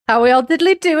How we all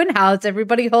diddly doing? How's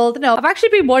everybody holding up? I've actually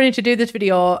been wanting to do this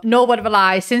video, no word of a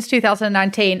lie, since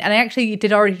 2019, and I actually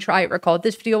did already try to record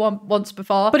this video once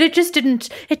before, but it just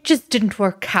didn't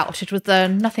work out. It was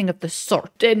nothing of the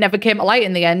sort. It never came to light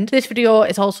in the end. This video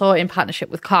is also in partnership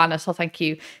with Klarna, so thank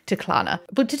you to Klarna.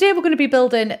 But today we're going to be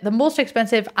building the most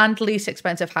expensive and least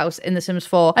expensive house in The Sims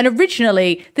 4. And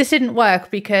originally this didn't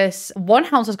work because one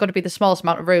house has got to be the smallest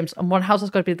amount of rooms and one house has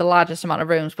got to be the largest amount of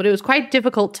rooms. But it was quite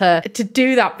difficult to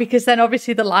do that because then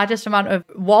obviously the largest amount of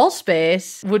wall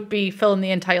space would be filling the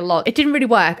entire lot. It didn't really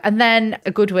work. And then a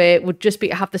good way would just be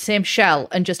to have the same shell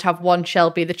and just have one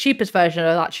shell be the cheapest version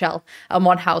of that shell and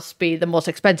one house be the most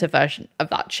expensive version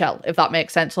of that shell, if that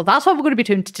makes sense. So that's what we're going to be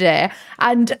doing today.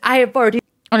 And I have already...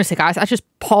 Honestly, guys, I just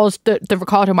paused the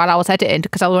recording while I was editing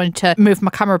because I wanted to move my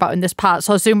camera about in this part.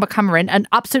 So I zoomed my camera in and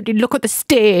absolutely look at the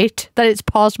state that it's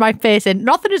paused my face in.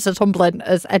 Nothing is as humbling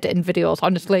as editing videos,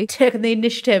 honestly. Taking the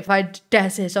initiative, I dare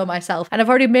say so myself. And I've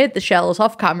already made the shells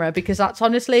off camera because that's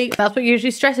what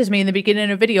usually stresses me in the beginning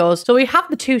of videos. So we have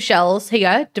the two shells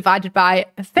here divided by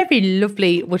a very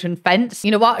lovely wooden fence.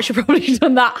 You know what? I should probably have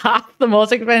done that half the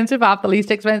most expensive, half the least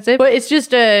expensive. But it's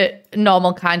just a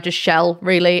normal kind of shell,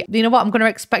 really. You know what? I'm going to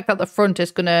expect that the front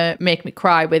is going to make me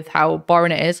cry with how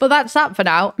boring it is. But that's that for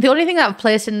now. The only thing that I've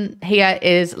placed in here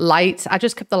is lights. I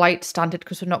just kept the light standard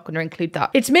because we're not going to include that.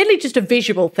 It's mainly just a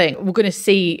visual thing. We're going to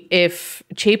see if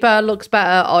cheaper looks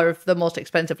better or if the most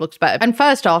expensive looks better. And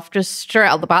first off, just straight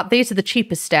out the bat, these are the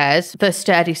cheapest stairs, the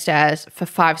sturdy stairs for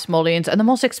 5 simoleons, and the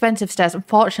most expensive stairs,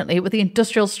 unfortunately, with the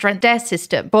industrial strength stair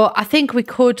system. But I think we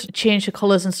could change the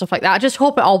colours and stuff like that. I just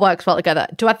hope it all works well together.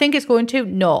 Do I think it's going to?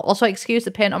 No. Also, excuse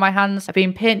the paint on my hands. I've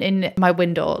been painting my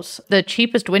windows. The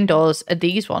cheapest windows are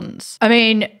these ones. I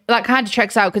mean, that kind of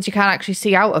checks out because you can't actually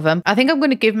see out of them. I think I'm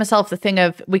going to give myself the thing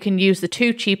of we can use the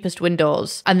 2 cheapest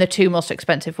windows and the 2 most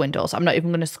expensive windows. I'm not even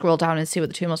going to scroll down and see what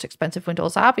the 2 most expensive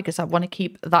windows are because I want to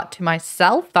keep that to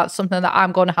myself. That's something that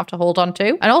I'm going to have to hold on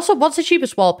to. And also, what's the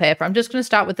cheapest wallpaper? I'm just going to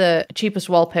start with the cheapest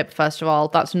wallpaper first of all.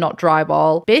 That's not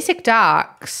drywall. Basic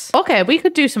darks. Okay, we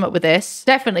could do something with this.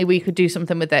 Definitely we could do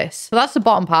something with this. So that's the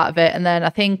bottom part of it. And then I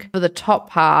think for the top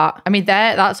part, I mean,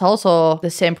 that's also the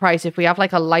same price if we have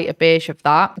like a lighter beige of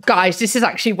that. Guys, this is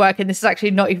actually working. This is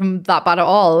actually not even that bad at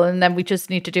all. And then we just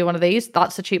need to do one of these.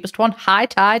 That's the cheapest one. High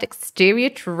tide exterior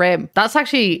trim. That's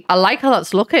actually, I like how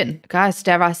that's looking. Guys,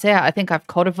 dare I say it, I think I've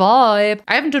caught a vibe.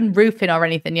 I haven't done roofing or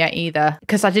anything yet either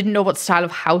because I didn't know what style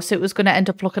of house it was going to end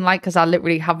up looking like because I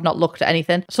literally have not looked at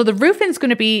anything. So the roofing's going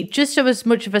to be just as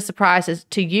much of a surprise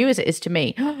to you as it is to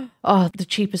me. Oh, the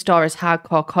cheapest door is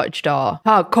hardcore cottage door.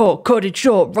 Hardcore cottage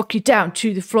door, rock you down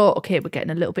to the floor. Okay, we're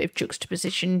getting a little bit of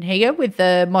juxtaposition here with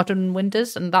the modern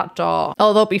windows and that door.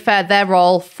 Although, to be fair, they're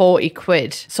all 40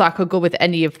 quid. So I could go with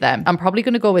any of them. I'm probably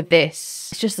going to go with this.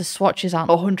 It's just the swatches aren't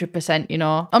 100%, you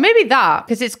know. Or maybe that,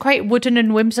 because it's quite wooden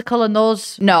and whimsical and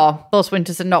those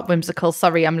windows are not whimsical.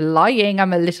 Sorry, I'm lying.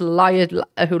 I'm a little liar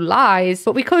who lies.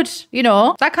 But we could, you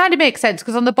know, that kind of makes sense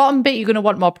because on the bottom bit, you're going to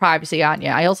want more privacy, aren't you?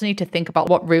 I also need to think about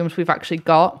what rooms we've actually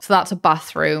got. So that's a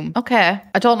bathroom. Okay.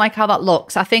 I don't like how that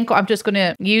looks. I think I'm just going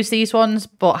to use these ones,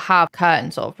 but have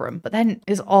curtains over them. But then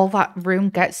is all that room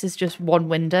gets is just one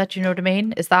window. Do you know what I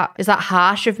mean? Is that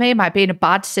harsh of me? Am I being a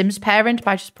bad Sims parent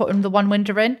by just putting the one window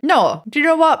in? No. Do you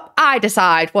know what? I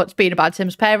decide what's being a bad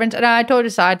Sims parent, and I don't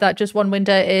decide that just one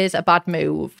window is a bad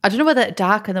move. I don't know whether to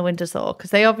darken the windows though,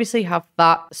 because they obviously have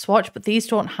that swatch, but these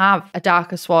don't have a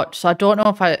darker swatch. So I don't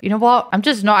know if you know what? I'm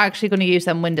just not actually going to use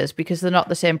them windows because they're not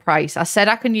the same price. I said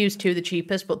I can use 2 the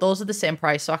cheapest, but those are the same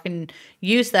price. So I can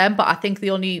use them, but I think the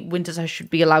only windows I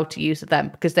should be allowed to use are them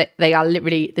because they are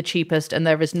literally the cheapest and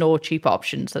there is no cheaper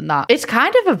options than that. It's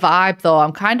kind of a vibe though.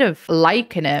 I'm kind of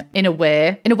liking it in a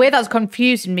way that's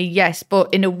confusing me, yes,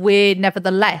 but in a way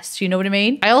nevertheless, you know what I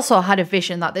mean? I also had a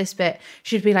vision that this bit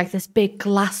should be like this big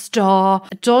glass door.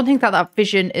 I don't think that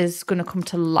vision is going to come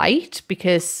to light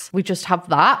because we just have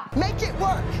that. Make it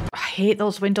work. I hate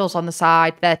those windows on the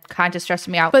side. They're kind of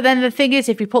stressing me out. But then the thing is,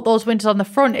 if you put those windows on the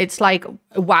front, it's like,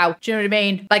 wow. Do you know what I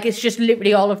mean? Like, it's just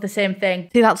literally all of the same thing.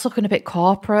 See, that's looking a bit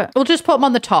corporate. We'll just put them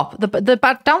on the top.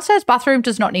 The downstairs bathroom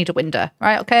does not need a window,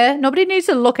 right? Okay? Nobody needs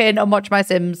to look in and watch my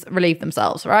Sims relieve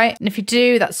themselves, right? And if you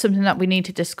do, that's something that we need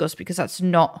to discuss because that's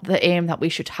not the aim that we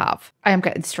should have. I am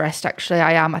getting stressed, actually.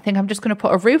 I am. I think I'm just going to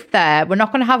put a roof there. We're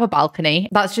not going to have a balcony.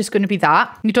 That's just going to be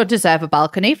that. You don't deserve a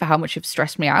balcony for how much you've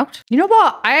stressed me out. You know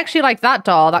what? I actually like that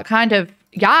door. That kind of...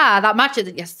 Yeah, that matches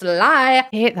it. Yes, lie.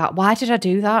 I hate that. Why did I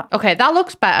do that? Okay, that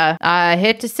looks better. I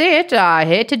hate to see it. I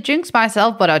hate to jinx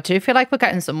myself, but I do feel like we're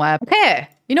getting somewhere. Okay.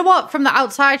 You know what? From the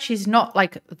outside, she's not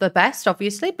like the best,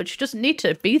 obviously, but she doesn't need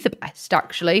to be the best,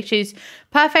 actually. She's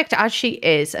perfect as she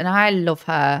is, and I love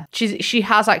her. She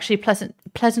has actually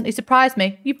pleasantly surprised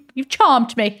me. You've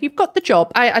charmed me. You've got the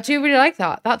job. I do really like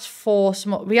that. That's 4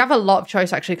 small. We have a lot of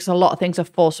choice, actually, because a lot of things are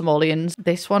 4 simoleons.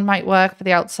 This one might work for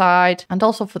the outside and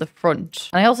also for the front.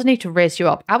 And I also need to raise you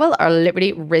up. I will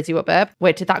literally raise you up, babe.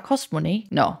 Wait, did that cost money?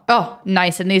 No. Oh,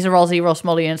 nice. And these are all 0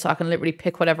 simoleons, so I can literally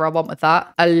pick whatever I want with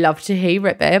that. I love to hear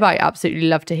it, babe. I absolutely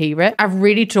love to hear it. I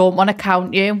really don't want to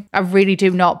count you. I really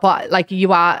do not. But like,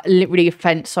 you are literally a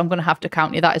fence, so I'm going to have to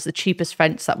count you. That is the cheapest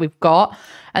fence that we've got.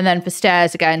 And then for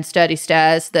stairs, again, sturdy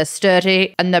stairs. They're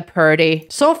sturdy and they're pretty.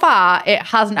 So far, it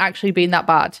hasn't actually been that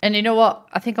bad. And you know what?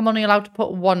 I think I'm only allowed to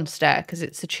put 1 stair because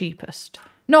it's the cheapest.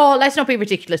 No, let's not be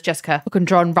ridiculous, Jessica. I can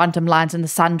draw random lines in the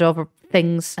sand over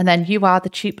things. And then you are the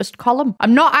cheapest column.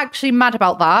 I'm not actually mad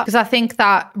about that because I think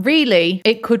that really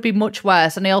it could be much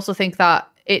worse. And I also think that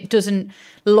it doesn't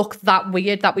look that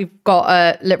weird that we've got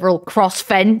a literal cross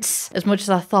fence. As much as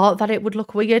I thought that it would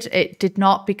look weird, it did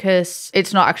not, because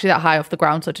it's not actually that high off the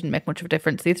ground, so it didn't make much of a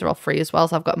difference. These are all free as well,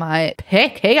 so I've got my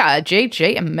pick here,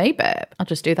 GG and me, babe. I'll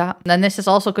just do that. And then this is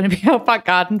also going to be our back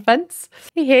garden fence.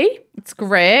 Hee. It's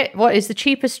great. What is the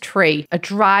cheapest tree? A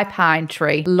dry pine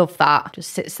tree. Love that.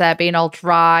 Just sits there being all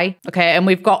dry. Okay, and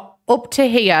we've got up to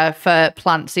here for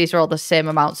plants. These are all the same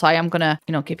amount, so I am gonna,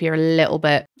 give you a little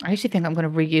bit. I actually think I'm gonna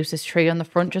reuse this tree on the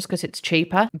front just because it's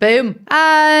cheaper. Boom.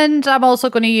 And I'm also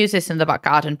gonna use this in the back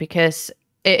garden because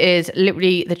it is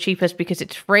literally the cheapest because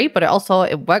it's free, but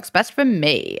it works best for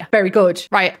me. Very good.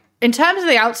 Right. In terms of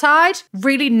the outside,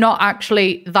 really not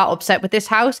actually that upset with this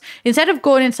house. Instead of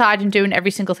going inside and doing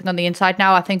every single thing on the inside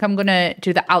now, I think I'm going to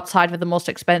do the outside for the most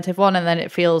expensive one. And then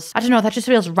it feels, I don't know, that just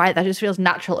feels right. That just feels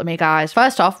natural to me, guys.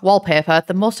 First off, wallpaper,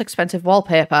 the most expensive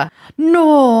wallpaper.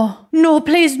 No,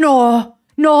 please, no.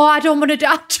 No, I don't want to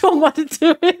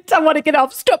do it. I want to get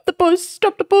off. Stop the bus.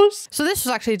 Stop the bus. So this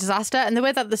was actually a disaster. And the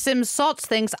way that The Sims sorts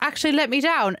things actually let me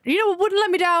down. You know what wouldn't let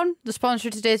me down? The sponsor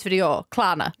of today's video,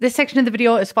 Klarna. This section of the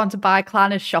video is sponsored by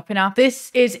Klarna's shopping app.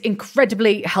 This is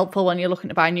incredibly helpful when you're looking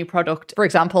to buy a new product. For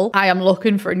example, I am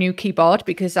looking for a new keyboard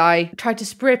because I tried to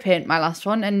spray paint my last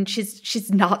one and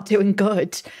she's not doing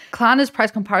good. Klarna's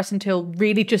price comparison tool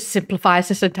really just simplifies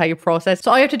this entire process. So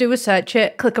all you have to do is search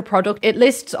it, click a product. It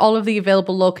lists all of the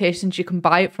available locations you can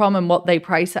buy it from and what they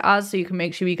price it as, so you can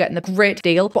make sure you're getting the great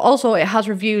deal. But also it has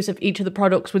reviews of each of the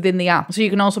products within the app, so you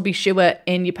can also be sure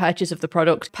in your purchase of the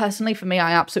product. Personally, for me,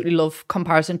 I absolutely love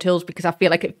comparison tools because I feel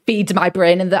like it feeds my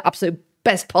brain in the absolute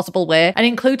best possible way, and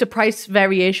includes a price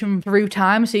variation through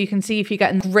time, so you can see if you're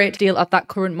getting a great deal at that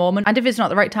current moment, and if it's not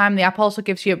the right time, the app also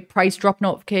gives you a price drop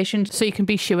notification so you can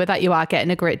be sure that you are getting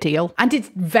a great deal. And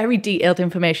it's very detailed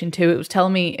information too. It was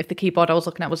telling me if the keyboard I was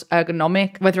looking at was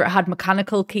ergonomic, whether it had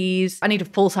mechanical keys. I need a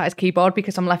full-size keyboard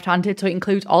because I'm left-handed, so it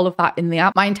includes all of that in the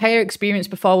app. My entire experience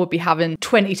before would be having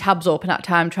 20 tabs open at a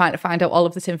time trying to find out all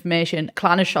of this information.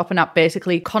 Klarna's shopping app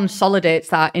basically consolidates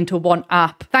that into one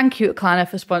app. Thank you, Klarna,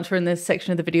 for sponsoring this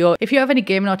section of the video. If you have any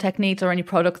gaming or tech needs or any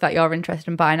product that you're interested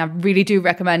in buying, I really do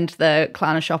recommend the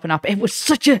Klarna shopping app. It was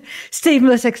such a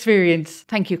seamless experience.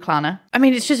 Thank you, Klarna. I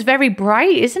mean, it's just very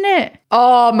bright, isn't it?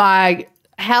 Oh my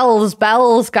hell's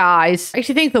bells, guys. I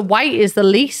actually think the white is the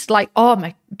least, like, oh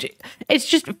my, it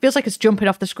feels like it's jumping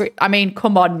off the screen. I mean,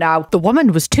 come on now. The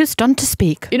woman was too stunned to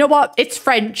speak. You know what? It's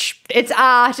French. It's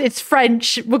art. It's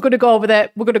French. We're going to go with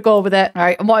it. We're going to go with it. All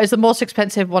right. And what is the most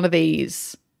expensive one of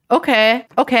these? Okay.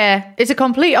 It's a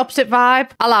complete opposite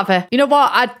vibe. I'll have it. You know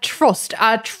what? I trust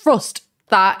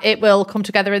that it will come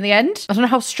together in the end. I don't know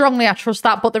how strongly I trust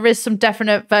that, but there is some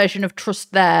definite version of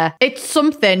trust there. It's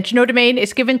something, do you know what I mean?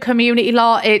 It's giving community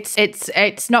law.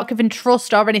 It's not giving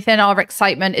trust or anything or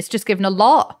excitement. It's just giving a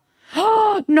lot.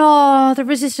 Oh no, the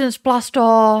resistance blaster.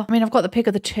 I mean, I've got the pick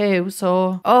of the two,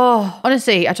 so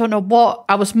honestly, I don't know what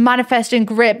I was manifesting.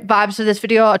 Great vibes for this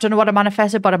video. I don't know what I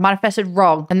manifested, but I manifested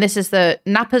wrong. And this is the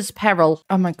Nappa's Peril.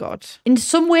 Oh my god. In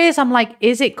some ways, I'm like,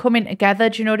 is it coming together?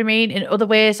 Do you know what I mean? In other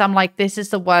ways, I'm like, this is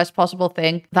the worst possible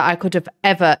thing that I could have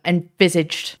ever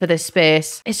envisaged for this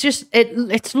space. It's just,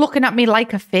 it's looking at me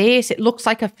like a face. It looks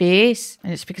like a face,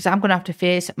 and it's because I'm gonna have to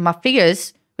face my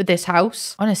fears with this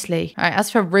house, honestly. All right, as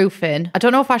for roofing, I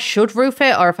don't know if I should roof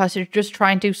it or if I should just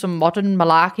try and do some modern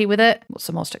malarkey with it. What's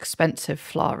the most expensive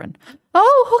flooring?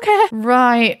 Oh, okay.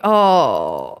 Right.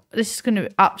 Oh, this is going to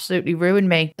absolutely ruin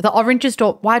me. The oranges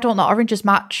why don't the oranges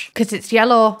match? Because it's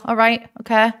yellow. All right.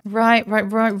 Okay. Right.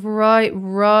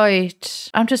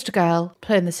 I'm just a girl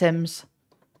playing The Sims,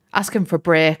 asking for a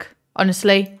break.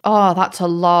 Honestly. Oh, that's a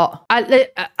lot. I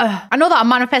know that I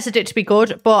manifested it to be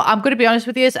good, but I'm going to be honest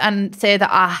with you and say that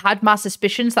I had my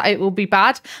suspicions that it will be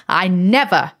bad. I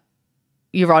never,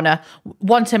 Your Honour,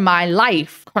 once in my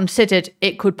life considered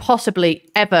it could possibly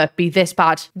ever be this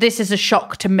bad. This is a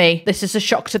shock to me. This is a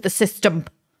shock to the system.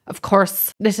 Of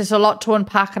course, this is a lot to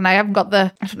unpack and I don't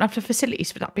have the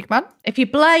facilities for that, big man. If you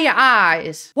blur your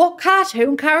eyes, what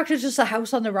cartoon character does the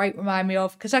house on the right remind me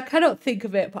of? Because I cannot think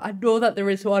of it, but I know that there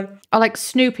is one. Or like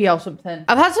Snoopy or something.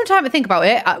 I've had some time to think about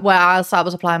it whilst I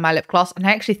was applying my lip gloss, and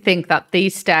I actually think that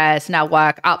these stairs now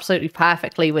work absolutely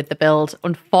perfectly with the build.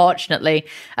 Unfortunately,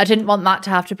 I didn't want that to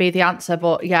have to be the answer,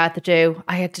 but yeah, they do.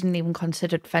 I didn't even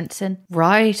consider fencing.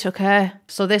 Right, okay.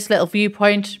 So this little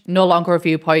viewpoint, no longer a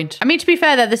viewpoint. I mean, to be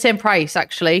fair, they're the same price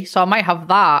actually, so I might have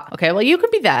that. Okay, well, you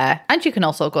can be there and you can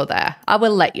also go there. I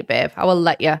will let you, babe. I will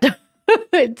let you.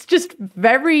 It's just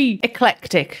very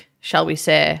eclectic, shall we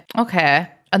say. Okay,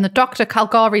 and the Dr.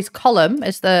 Calgary's column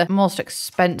is the most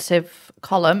expensive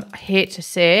column. I hate to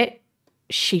say it.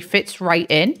 She fits right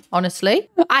in, honestly.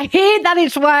 I hate that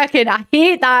it's working. I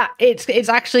hate that it's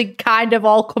actually kind of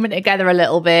all coming together a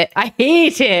little bit. I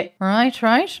hate it. Right.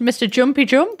 Mr. Jumpy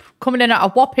Jump coming in at a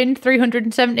whopping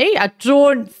 370. I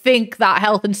don't think that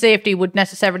health and safety would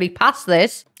necessarily pass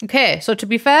this. Okay, so to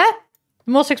be fair,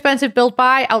 the most expensive build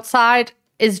buy outside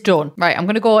is done. Right, I'm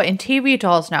going to go interior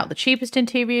doors now. The cheapest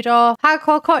interior door,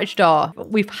 hardcore cottage door.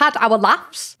 We've had our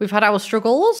laughs. We've had our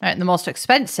struggles. Right, and the most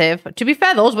expensive. To be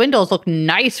fair, those windows look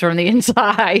nice from the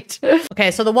inside.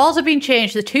 Okay, so the walls have been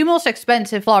changed. The two most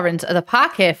expensive floorings are the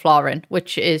parquet flooring,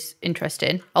 which is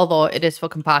interesting. Although it is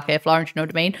fucking parquet flooring, you know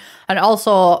what I mean? And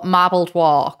also marbled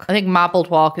walk. I think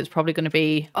marbled walk is probably going to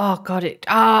be... Oh, God.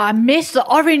 I miss the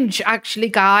orange, actually,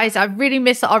 guys. I really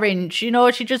miss the orange. You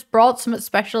know, she just brought something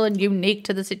special and unique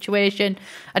to the situation.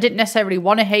 I didn't necessarily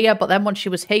want to hear, but then once she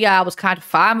was here, I was kind of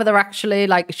fine with her actually.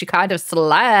 Like, she kind of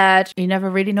slid. You never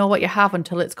really know what you have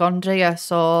until it's gone, do you?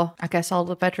 So I guess all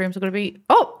the bedrooms are going to be...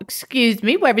 Oh, excuse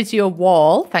me, where is your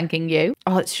wall? Thanking you.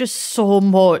 Oh, it's just so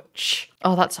much.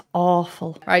 Oh, that's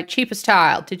awful. Right, cheapest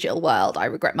tile, Digital World. I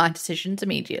regret my decisions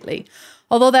immediately.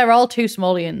 Although they're all two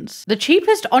smallions. The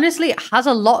cheapest, honestly, has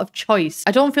a lot of choice.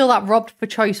 I don't feel that robbed for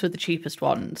choice with the cheapest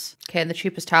ones. Okay, and the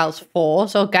cheapest tile's 4.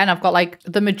 So again, I've got like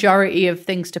the majority of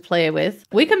things to play with.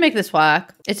 We can make this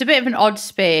work. It's a bit of an odd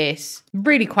space.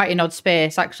 Really quite an odd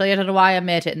space, actually. I don't know why I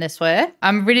made it in this way.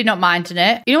 I'm really not minding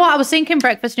it. You know what? I was thinking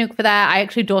breakfast nook for there. I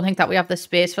actually don't think that we have the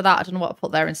space for that. I don't know what to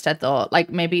put there instead though. Like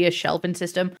maybe a shelving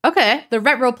system. Okay, the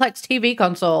Retroplex TV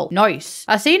console. Nice.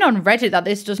 I've seen on Reddit that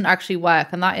this doesn't actually work,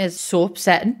 and that is so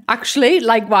upsetting. Actually,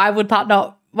 like, why would that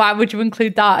not... Why would you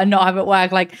include that and not have it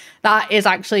work? Like, that is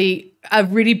actually a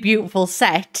really beautiful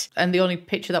set. And the only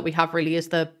picture that we have really is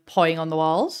the pawing on the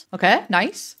walls. Okay,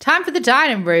 nice. Time for the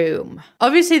dining room.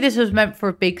 Obviously, this was meant for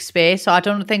a big space, so I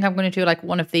don't think I'm going to do like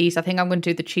one of these. I think I'm going to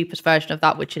do the cheapest version of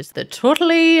that, which is the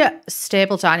totally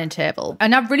stable dining table.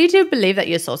 And I really do believe that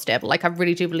you're so stable. Like, I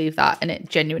really do believe that, and it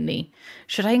genuinely...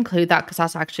 Should I include that? Because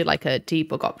that's actually like a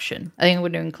debug option. I think I'm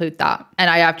going to include that. And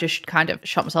I have just kind of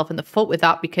shot myself in the foot with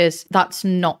that because that's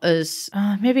not as...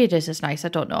 maybe it is as nice. I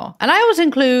don't know. And I always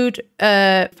include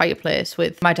a fireplace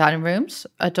with my dining rooms.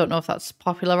 I don't know if that's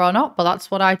popular or not, but that's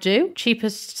what I do.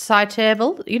 Cheapest side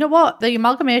table. You know what? The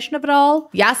amalgamation of it all.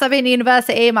 Yes, I've been to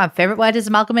university. My favourite word is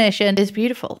amalgamation. It's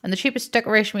beautiful. And the cheapest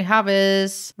decoration we have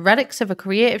is relics of a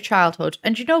creative childhood.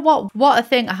 And you know what? What a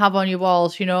thing to have on your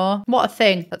walls, you know? What a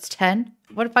thing. That's 10.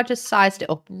 What if I just sized it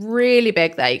up really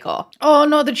big? There you go. Oh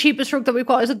no, the cheapest rug that we've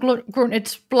got is a grunted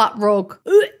splat rug.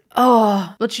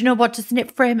 Oh, but you know what? Doesn't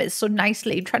it frame it so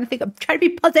nicely? I'm trying to be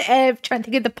positive, trying to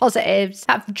think of the positives.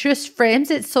 That just frames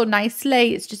it so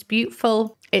nicely. It's just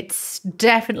beautiful. It's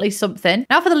definitely something.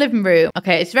 Now for the living room.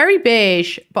 Okay, it's very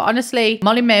beige, but honestly,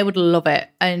 Molly May would love it.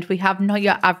 And we have not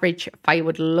your average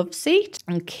firewood love seat.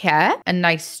 Okay, a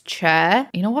nice chair.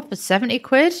 You know what? For 70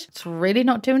 quid, it's really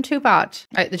not doing too bad.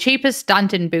 Right, the cheapest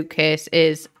standing bookcase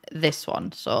is this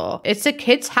one. So it's a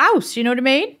kid's house, you know what I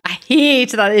mean? I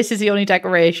hate that this is the only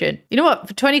decoration. You know what?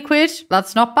 For 20 quid,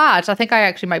 that's not bad. I think I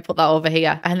actually might put that over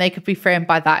here and they could be framed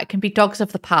by that. It can be dogs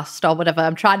of the past or whatever.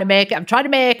 I'm trying to make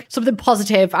something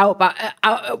positive out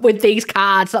with these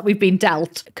cards that we've been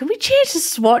dealt. Can we change the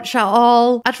swatch at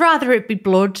all? I'd rather it be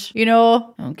blood, you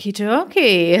know? Okie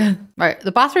dokie. Right,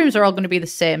 the bathrooms are all going to be the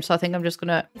same, so I think I'm just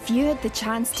gonna... If you had the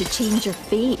chance to change your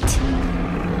fate,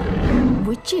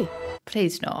 would you?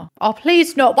 Please no. Oh,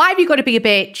 please no. Why have you got to be a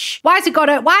bitch? Why has it got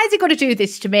to do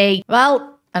this to me?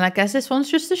 Well, and I guess this one's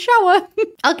just a shower.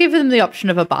 I'll give them the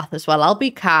option of a bath as well. I'll be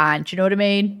kind. Do you know what I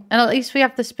mean? And at least we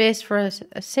have the space for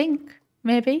a sink.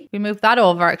 maybe. We move that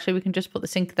over. Actually, we can just put the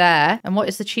sink there. And what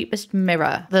is the cheapest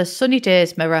mirror? The sunny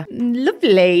days mirror.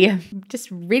 Lovely. Just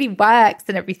really works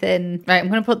and everything. Right, I'm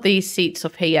going to put these seats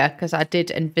up here because I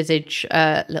did envisage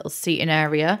a little seating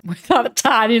area with that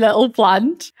tiny little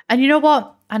plant. And you know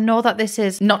what? I know that this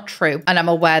is not true, and I'm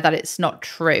aware that it's not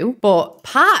true, but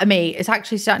part of me is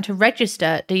actually starting to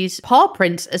register these paw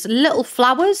prints as little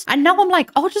flowers. And now I'm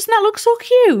like, oh, doesn't that look so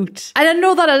cute? And I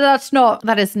know that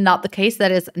that is not the case.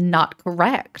 That is not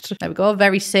correct. There we go.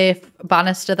 Very safe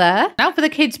banister there. Now for the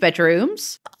kids'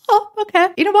 bedrooms. Oh, okay.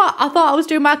 You know what? I thought I was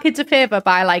doing my kids a favor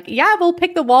by like, yeah, we'll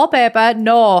pick the wallpaper.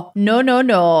 No.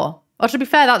 Or to be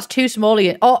fair, that's too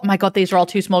smallian. Oh my God, these are all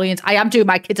too smallians. I am doing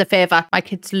my kids a favor. My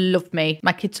kids love me.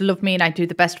 My kids love me and I do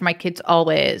the best for my kids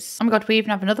always. Oh my God, we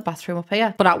even have another bathroom up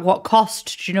here. But at what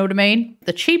cost? Do you know what I mean?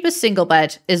 The cheapest single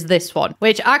bed is this one,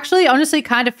 which actually honestly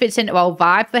kind of fits into our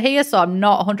vibe for here. So I'm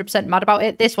not 100% mad about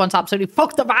it. This one's absolutely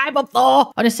fucked the vibe up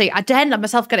though. Honestly, I daren't let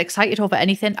myself get excited over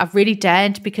anything. I've really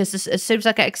daren't, because as soon as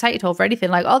I get excited over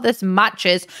anything, like, oh, this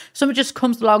matches, someone just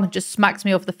comes along and just smacks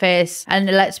me over the face and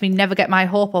it lets me never get my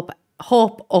hope up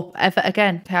ever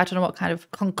again. Okay, I don't know what kind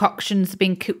of concoctions are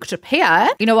being cooked up here.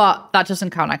 You know what? That doesn't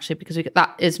count actually, because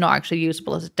that is not actually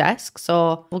usable as a desk.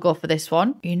 So we'll go for this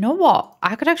one. You know what?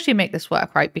 I could actually make this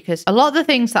work, right? Because a lot of the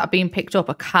things that are being picked up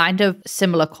are kind of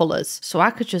similar colours. So I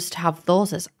could just have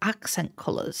those as accent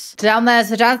colours. Down there's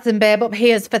the dancing babe, up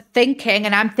here's for thinking,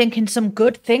 and I'm thinking some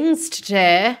good things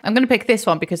today. I'm going to pick this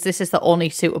one because this is the only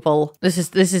suitable. This is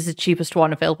the cheapest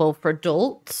one available for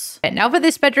adults. Okay, now for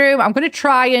this bedroom, I'm going to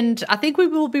try and I think we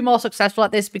will be more successful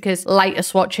at this because lighter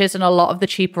swatches and a lot of the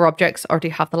cheaper objects already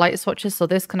have the lighter swatches. So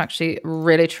this can actually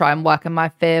really try and work in my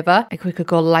favor. Like we could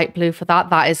go light blue for that.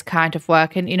 That is kind of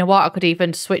working. You know what? I could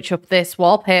even switch up this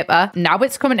wallpaper. Now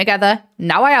it's coming together.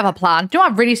 Now I have a plan. Do you know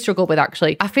what I really struggle with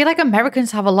actually? I feel like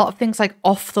Americans have a lot of things like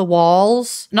off the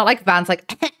walls. Not like Vans,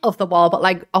 like off the wall, but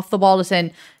like off the wall as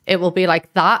in it will be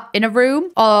like that in a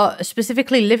room, or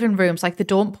specifically living rooms. Like they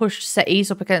don't push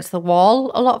settees up against the wall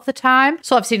a lot of the time.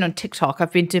 So I've seen on TikTok,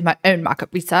 I've been doing my own market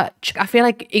research. I feel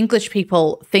like English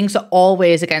people, things are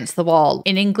always against the wall.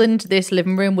 In England, this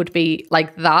living room would be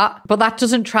like that, but that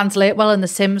doesn't translate well in The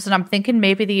Sims. And I'm thinking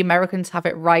maybe the Americans have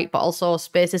it right, but also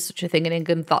space is such a thing in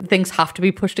England that things have to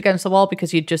be pushed against the wall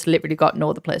because you just literally got no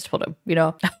other place to put them, you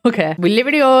know? Okay. We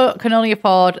literally can only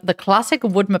afford the classic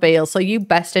woodmobile, so you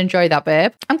best enjoy that,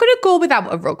 babe. I'm going to go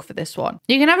without a rug for this one.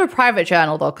 You can have a private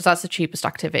journal though, because that's the cheapest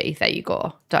activity. There you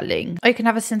go, darling. Or you can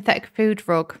have a synthetic food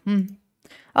rug.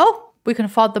 Oh, we can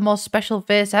afford the most special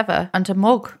vase ever and a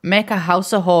mug. Make a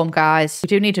house a home, guys. We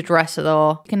do need a dresser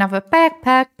though. You can have a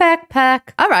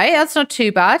backpack. All right, that's not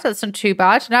too bad. That's not too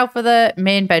bad. Now for the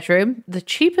main bedroom, the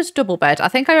cheapest double bed. I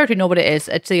think I already know what it is.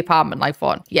 It's the apartment life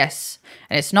one. Yes.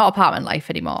 And it's not apartment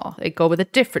life anymore. They go with a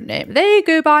different name. They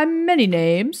go by many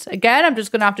names. Again, I'm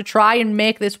just going to have to try and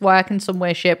make this work in some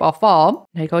way, shape or form.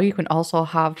 There you go. You can also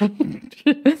have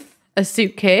a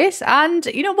suitcase. And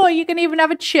you know what? You can even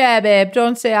have a chair, babe.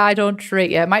 Don't say I don't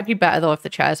treat you. It might be better though if the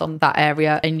chair's on that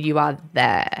area and you are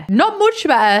there. Not much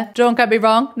better. Don't get me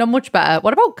wrong. Not much better.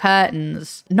 What about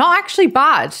curtains? Not actually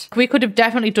bad. We could have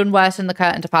definitely done worse in the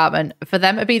curtain department. For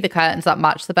them to be the curtains that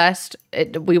match the best,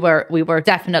 we were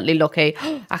definitely lucky.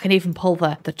 I can even pull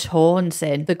the tones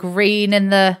in. The green in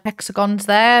the hexagons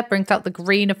there brings out the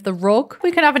green of the rug.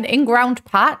 We can have an in-ground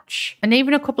patch and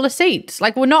even a couple of seats.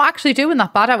 Like we're not actually doing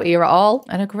that bad out here at all.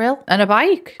 And a grill and a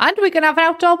bike. And we can have an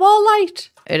outdoor wall light.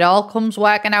 It all comes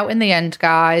working out in the end,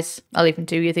 guys. I'll even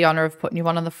do you the honor of putting you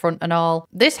one on the front and all.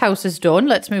 This house is done.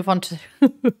 Let's move on to...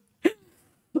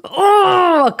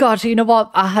 Oh God, you know what?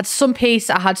 I had some peace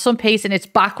and it's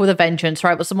back with a vengeance,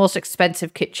 right? It was the most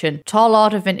expensive kitchen. Tall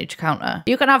order vintage counter.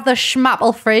 You can have the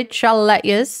schmapple fridge, I'll let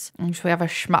yous. And should we have a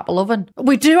schmapple oven?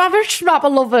 We do have a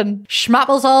schmapple oven.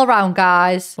 Schmapples all around,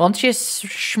 guys. Once you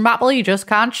schmapple, you just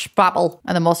can't schmapple.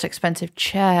 And the most expensive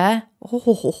chair. Oh,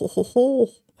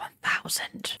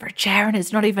 1,000 for a chair, and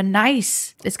it's not even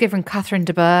nice. It's giving Catherine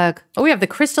de Bourgh. Oh, we have the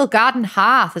Crystal Garden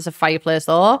hearth as a fireplace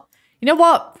though. You know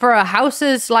what? For a house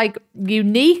as like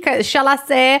unique, shall I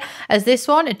say, as this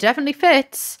one, it definitely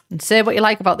fits. And say what you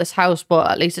like about this house, but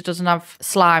at least it doesn't have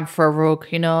slime for a rug,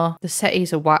 you know? The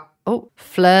settees are what? Oh,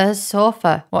 Fleur's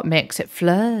sofa. What makes it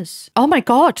Fleur's? Oh my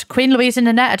God. Queen Louise and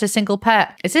Annette had a single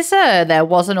pet. Is this a There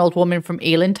Was an Old Woman from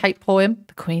Ealing type poem?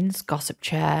 The Queen's gossip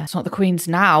chair. It's not the Queen's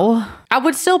now. I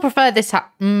would still prefer this. I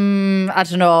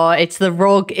don't know. It's the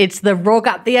rug. It's the rug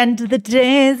at the end of the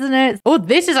day, isn't it? Oh,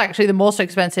 this is actually the most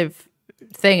expensive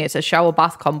thing. It's a shower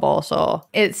bath combo, so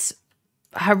it's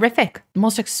horrific.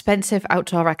 Most expensive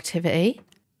outdoor activity.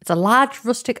 It's a large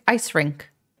rustic ice rink.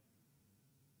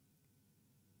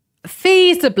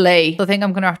 Feasibly. So I think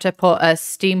I'm going to have to put a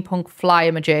steampunk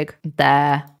fly-a-majig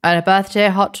there. And a birthday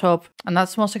hot tub. And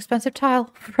that's the most expensive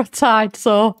tile for outside,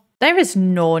 so... There is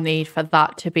no need for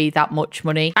that to be that much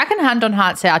money. I can hand on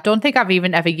heart say I don't think I've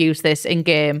even ever used this in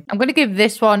game. I'm going to give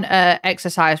this one an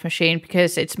exercise machine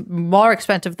because it's more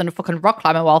expensive than a fucking rock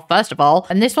climbing wall, first of all.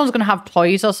 And this one's going to have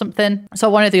toys or something. So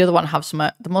one or the other one have some.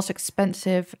 The most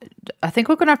expensive, I think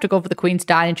we're going to have to go for the Queen's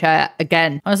dining chair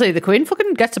again. Honestly, the Queen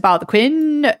fucking gets about. The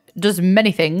Queen does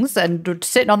many things and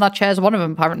sitting on that chair is one of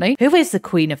them, apparently. Who is the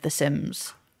Queen of the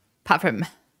Sims? Apart from...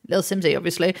 Little Simsy,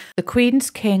 obviously. The Queen's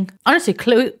King. Honestly,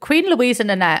 Queen Louisa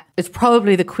Nanette is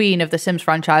probably the queen of the Sims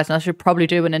franchise, and I should probably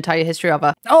do an entire history of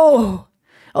her. Oh!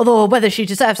 Although whether she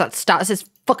deserves that status is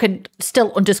fucking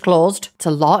still undisclosed. It's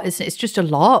a lot, isn't it? It's just a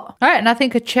lot. All right, and I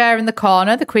think a chair in the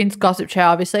corner. The Queen's gossip chair,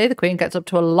 obviously. The Queen gets up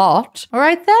to a lot. All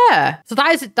right, there. So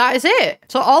that is it.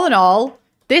 So all in all...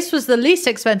 This was the least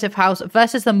expensive house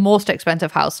versus the most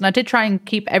expensive house. And I did try and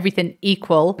keep everything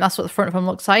equal. That's what the front of them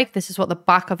looks like. This is what the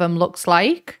back of them looks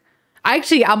like. I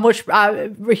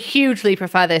hugely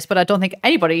prefer this, but I don't think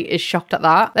anybody is shocked at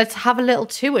that. Let's have a little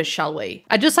tour, shall we?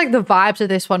 I just like the vibes of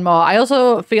this one more. I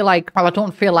also feel like, well, I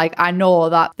don't feel like, I know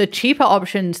that the cheaper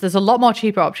options, there's a lot more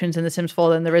cheaper options in The Sims 4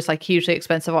 than there is like hugely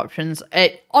expensive options.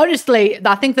 Honestly,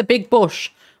 I think the big bush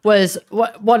was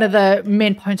one of the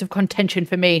main points of contention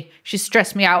for me. She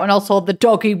stressed me out. And also the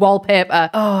doggy wallpaper.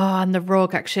 Oh, and the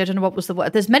rug, actually. I don't know what was the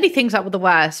worst. There's many things that were the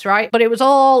worst, right? But it was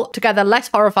all together less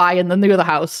horrifying than the other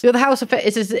house. The other house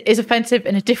is offensive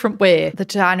in a different way. The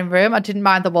dining room, I didn't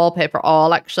mind the wallpaper at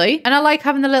all, actually. And I like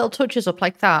having the little touches up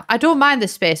like that. I don't mind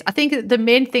this space. I think the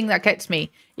main thing that gets me,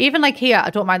 even like here,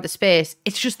 I don't mind the space.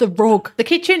 It's just the rug. The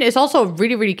kitchen is also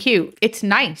really, really cute. It's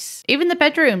nice. Even the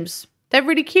bedrooms. They're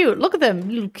really cute. Look at them,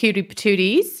 little cutie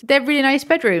patooties. They're really nice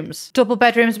bedrooms. Double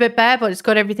bedroom's a bit bare, but it's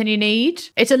got everything you need.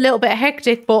 It's a little bit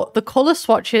hectic, but the colour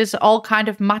swatches all kind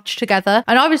of match together.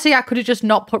 And obviously I could have just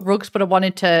not put rugs, but I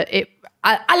wanted to...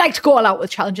 I like to go all out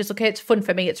with challenges, okay? It's fun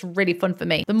for me. It's really fun for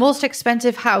me. The most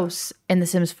expensive house in The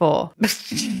Sims 4.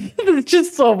 There's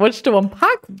just so much to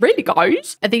unpack, really,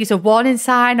 guys. I think it's a warning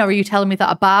sign, or are you telling me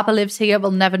that a barber lives here? We'll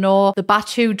never know. The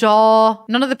Batu door.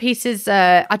 None of the pieces,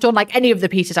 I don't like any of the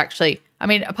pieces, actually. I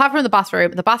mean, apart from the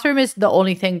bathroom is the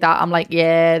only thing that I'm like,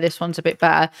 yeah, this one's a bit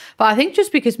better. But I think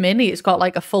just because mainly it's got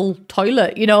like a full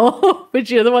toilet, you know, which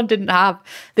the other one didn't have.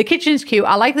 The kitchen's cute.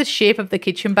 I like the shape of the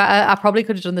kitchen better. I probably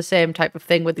could have done the same type of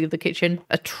thing with the other kitchen.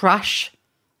 A trash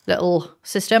little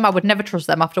system. I would never trust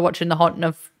them after watching The Haunting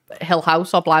of Hill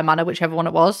House or Bly Manor, whichever one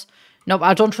it was. Nope,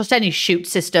 I don't trust any chute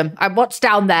system. What's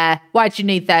down there? Why do you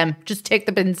need them? Just take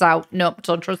the bins out. Nope,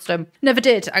 don't trust them. Never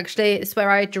did, actually. It's where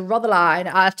I draw the line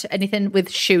at anything with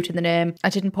chute in the name.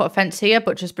 I didn't put a fence here,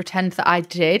 but just pretend that I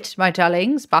did, my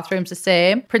darlings. Bathroom's the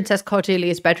same. Princess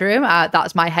Cordelia's bedroom.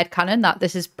 That's my headcanon, that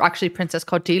this is actually Princess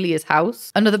Cordelia's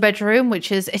house. Another bedroom,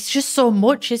 which is, it's just so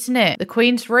much, isn't it? The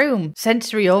Queen's room.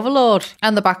 Sensory overload.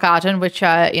 And the back garden, which,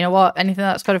 you know what? Anything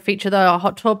that's got to feature the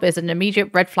hot tub is an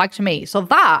immediate red flag to me. So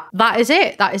that is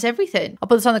it. That is everything. I'll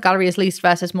put this on the gallery as least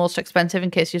versus most expensive in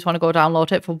case you just want to go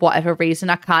download it for whatever reason.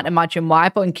 I can't imagine why,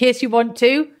 but in case you want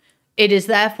to, it is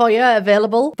there for you,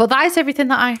 available. But that is everything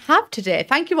that I have today.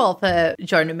 Thank you all for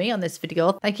joining me on this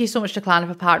video. Thank you so much to Klarna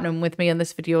for partnering with me on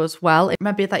this video as well.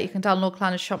 Remember that you can download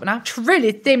Klarna's shopping app.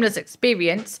 Truly seamless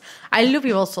experience. I love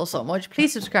you all so much.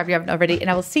 Please subscribe if you haven't already, and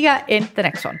I will see you in the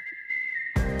next one.